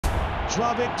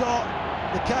Joao Victor,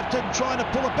 the captain, trying to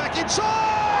pull it back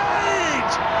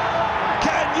inside!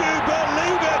 Can you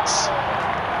believe it?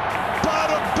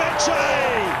 Ogbeche!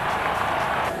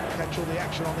 Catch all the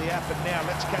action on the app, and now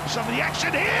let's catch some of the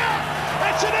action here!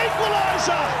 It's an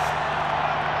equaliser!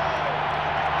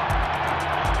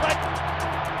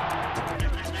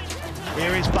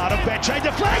 Here is Bartholomew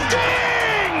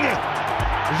deflecting!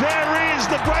 There is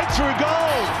the breakthrough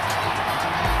goal!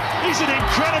 He's an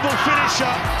incredible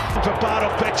finisher for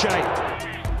Bartholomew.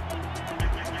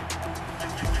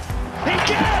 He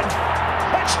can!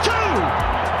 That's two!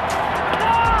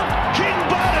 King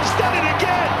Bart has done it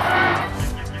again!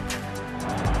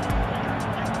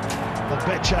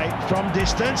 Ogbeche from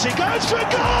distance, he goes for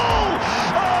goal!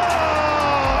 Oh,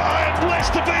 I am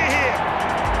blessed to be here!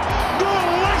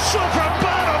 Golazo from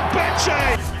Ogbeche!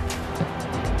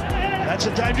 That's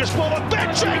a dangerous ball.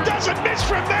 Ogbeche doesn't miss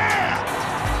from there!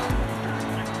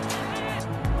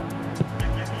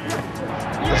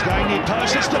 He's going near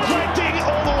post, it's deflecting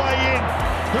all the way in.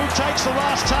 Who takes the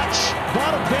last touch?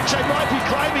 Ogbeche might be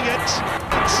claiming it.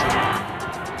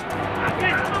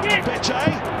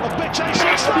 Ogbeche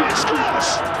shoots and scores!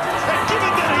 And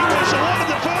given that he was awarded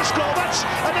the first goal, that's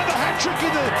another hat-trick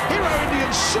in the Hero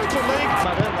Indian Super League.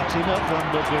 That's enough one,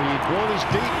 but the ball is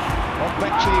deep.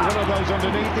 Ogbeche, one of those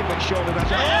underneath him, but surely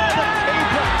that's... Oh, the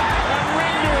keeper! And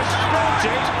Ringo has scored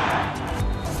it!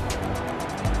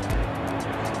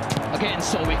 Again,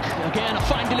 Sowick, again a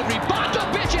fine delivery,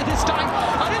 Ogbeche this time,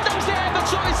 and it was there, but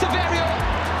so is Severio,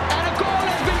 and a goal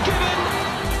has been given.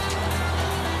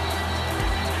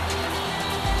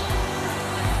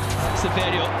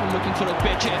 Severio looking for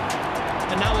Ogbeche,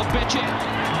 and now Ogbeche,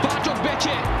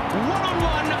 Ogbeche,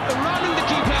 one-on-one, rounding the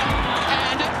keeper,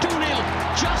 and 2-0,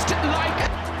 just like...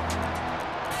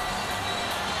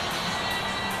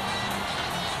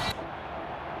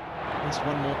 There's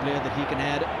one more player that he can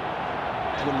add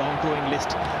to a long growing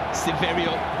list.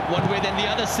 Severio, one way then the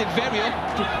other. Severio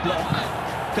to block,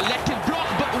 collective block,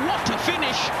 but what a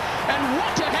finish and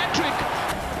what a hat-trick.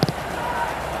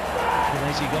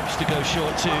 Chianese opts to go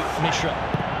short to Mishra.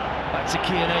 Back to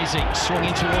Chianese,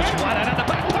 swinging towards White at the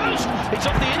back post. It's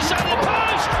off the inside of the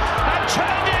post and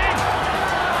turned in.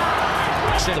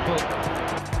 To the ball.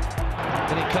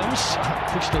 Then it comes,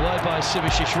 pushed away by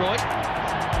Subhasish Roy.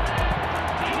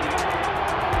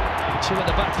 Two at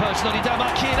the back post, nodding down by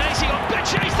Chianese.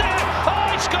 Ogbeche's there!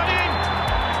 Oh, it's got in!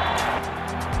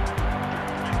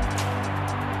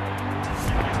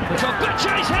 It's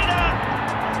Ogbeche's header!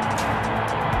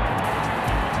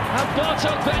 And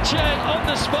Ogbeche on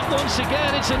the spot once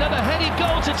again. It's another headed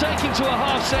goal to take him to a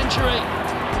half-century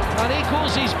and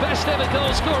equals his best ever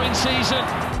goal-scoring season.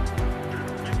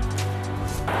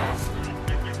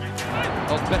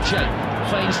 Ogbeche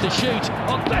feigns to shoot.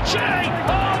 Ogbeche!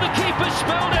 Oh, the keeper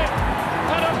spilled it!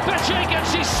 And Ogbeche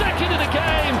gets his second of the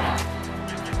game.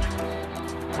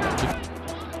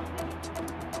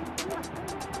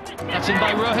 That's in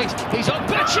by Rohit. He's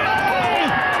Ogbeche!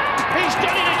 He's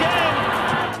done it again!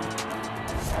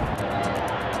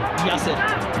 Yasser.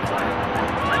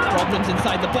 Problems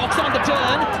inside the box on the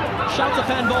turn. Shouts a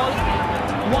fan ball.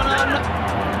 One on.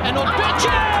 And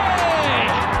Ogbeche!